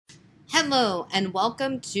Hello, and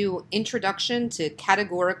welcome to Introduction to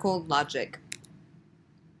Categorical Logic.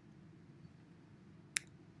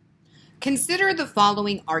 Consider the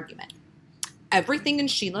following argument. Everything in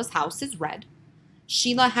Sheila's house is red.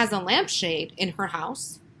 Sheila has a lampshade in her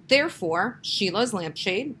house. Therefore, Sheila's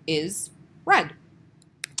lampshade is red.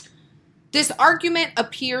 This argument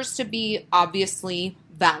appears to be obviously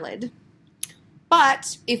valid,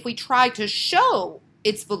 but if we try to show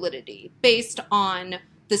its validity based on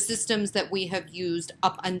the systems that we have used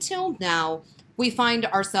up until now, we find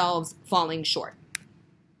ourselves falling short.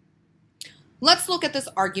 Let's look at this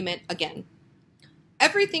argument again.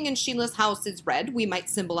 Everything in Sheila's house is red, we might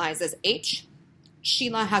symbolize as H.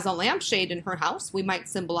 Sheila has a lampshade in her house, we might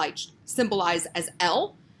symbolize as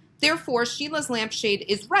L. Therefore, Sheila's lampshade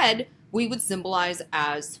is red, we would symbolize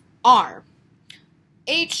as R.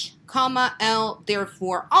 H, L,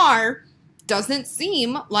 therefore R, doesn't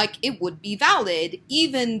seem like it would be valid,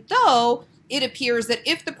 even though it appears that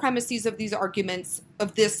if the premises of these arguments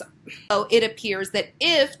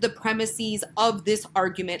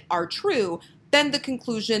are true, then the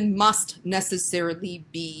conclusion must necessarily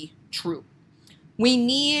be true. We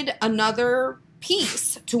need another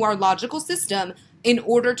piece to our logical system in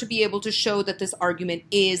order to be able to show that this argument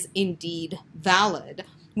is indeed valid.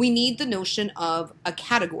 We need the notion of a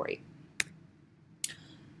category.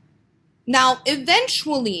 Now,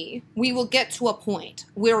 eventually, we will get to a point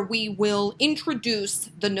where we will introduce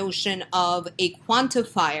the notion of a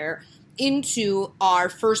quantifier into our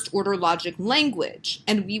first-order logic language,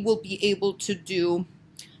 and we will be able to do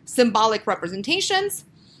symbolic representations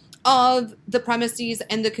of the premises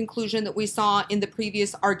and the conclusion that we saw in the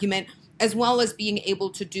previous argument, as well as being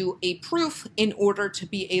able to do a proof in order to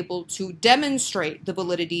be able to demonstrate the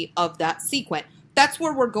validity of that sequent. That's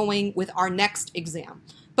where we're going with our next exam.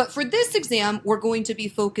 But for this exam, we're going to be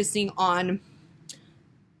focusing on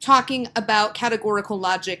talking about categorical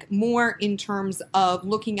logic more in terms of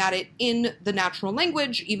looking at it in the natural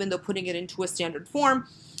language, even though putting it into a standard form,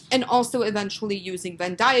 and also eventually using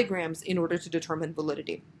Venn diagrams in order to determine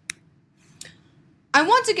validity. I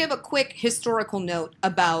want to give a quick historical note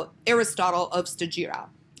about Aristotle of Stagira,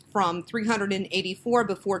 from 384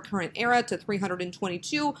 before current era to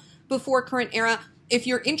 322 before current era. If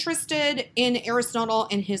you're interested in Aristotle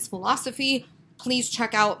and his philosophy, please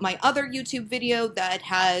check out my other YouTube video that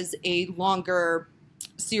has a longer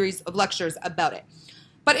series of lectures about it.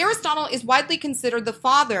 But Aristotle is widely considered the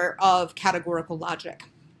father of categorical logic.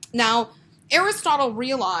 Now, Aristotle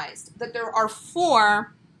realized that there are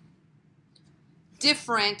four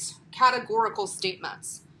different categorical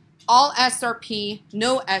statements. All S are P,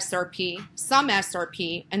 no S are P, some S are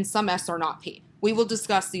P, and some S are not P. We will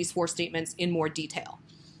discuss these four statements in more detail.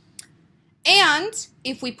 And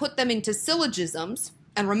if we put them into syllogisms,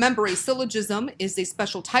 and remember a syllogism is a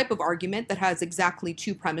special type of argument that has exactly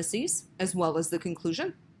two premises as well as the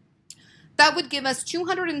conclusion, that would give us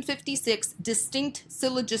 256 distinct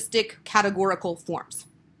syllogistic categorical forms.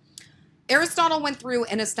 Aristotle went through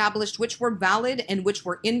and established which were valid and which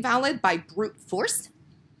were invalid by brute force,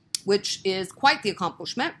 which is quite the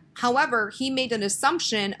accomplishment. However, he made an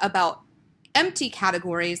assumption about empty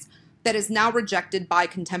categories that is now rejected by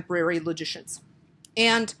contemporary logicians.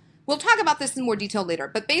 And we'll talk about this in more detail later,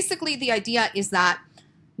 but basically the idea is that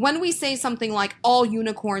when we say something like all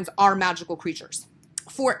unicorns are magical creatures,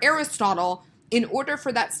 for Aristotle, in order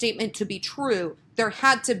for that statement to be true, there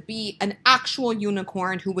had to be an actual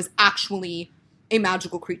unicorn who was actually a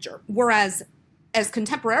magical creature. Whereas as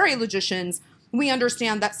contemporary logicians, we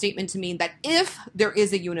understand that statement to mean that if there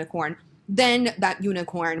is a unicorn, then that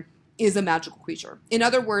unicorn is a magical creature. In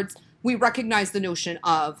other words, we recognize the notion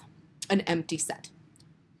of an empty set.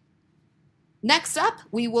 Next up,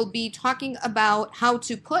 we will be talking about how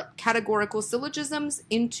to put categorical syllogisms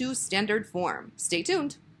into standard form. Stay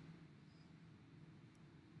tuned.